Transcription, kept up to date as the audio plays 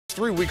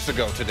3 weeks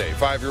ago today,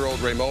 5-year-old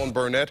Ramon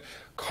Burnett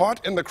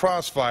caught in the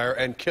crossfire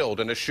and killed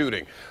in a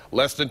shooting.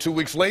 Less than 2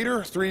 weeks later,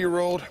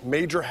 3-year-old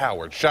Major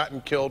Howard shot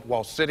and killed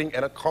while sitting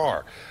in a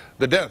car.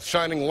 The death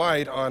shining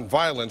light on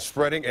violence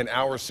spreading in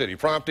our city,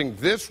 prompting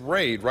this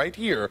raid right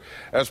here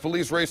as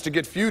police race to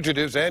get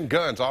fugitives and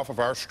guns off of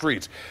our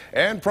streets,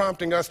 and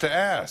prompting us to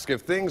ask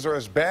if things are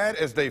as bad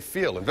as they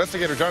feel.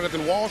 Investigator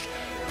Jonathan Walsh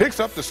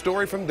picks up the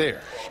story from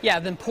there. Yeah,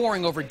 I've been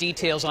poring over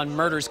details on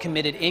murders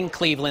committed in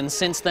Cleveland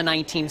since the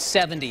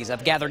 1970s.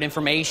 I've gathered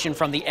information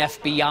from the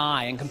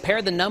FBI and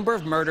compared the number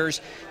of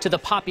murders to the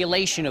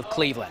population of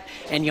Cleveland.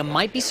 And you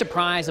might be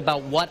surprised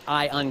about what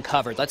I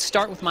uncovered. Let's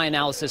start with my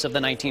analysis of the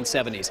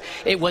 1970s.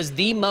 It was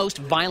the most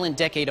violent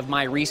decade of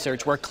my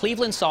research, where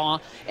Cleveland saw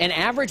an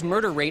average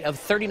murder rate of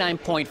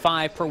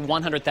 39.5 per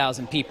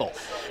 100,000 people.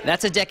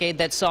 That's a decade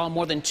that saw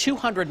more than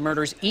 200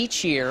 murders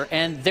each year,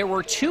 and there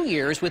were 2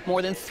 years with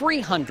more than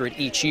 300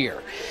 each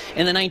year.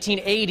 In the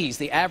 1980s,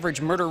 the average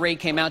murder rate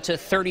came out to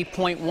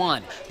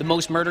 30.1. The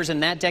most murders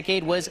in that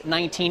decade was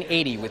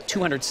 1980 with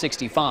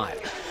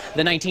 265.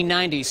 The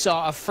 1990s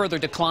saw a further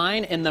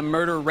decline in the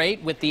murder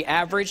rate, with the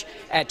average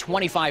at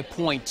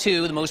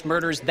 25.2. The most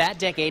murders that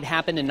decade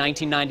happened in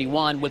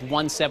 1991 with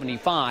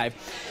 175.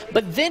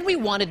 But then we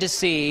wanted to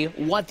see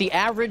what the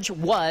average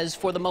was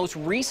for the most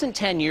recent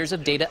 10 years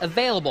of data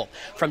available.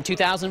 From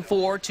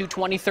 2004 to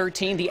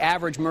 2013, the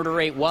average murder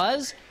rate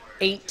was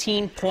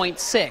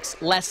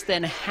 18.6, less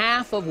than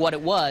half of what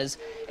it was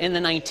in the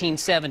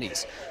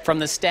 1970s. From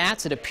the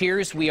stats, it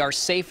appears we are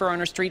safer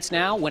on our streets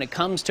now when it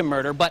comes to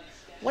murder, but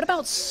what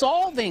about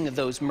solving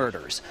those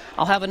murders?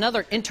 I'll have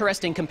another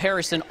interesting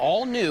comparison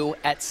all new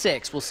at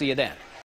 6. We'll see you then.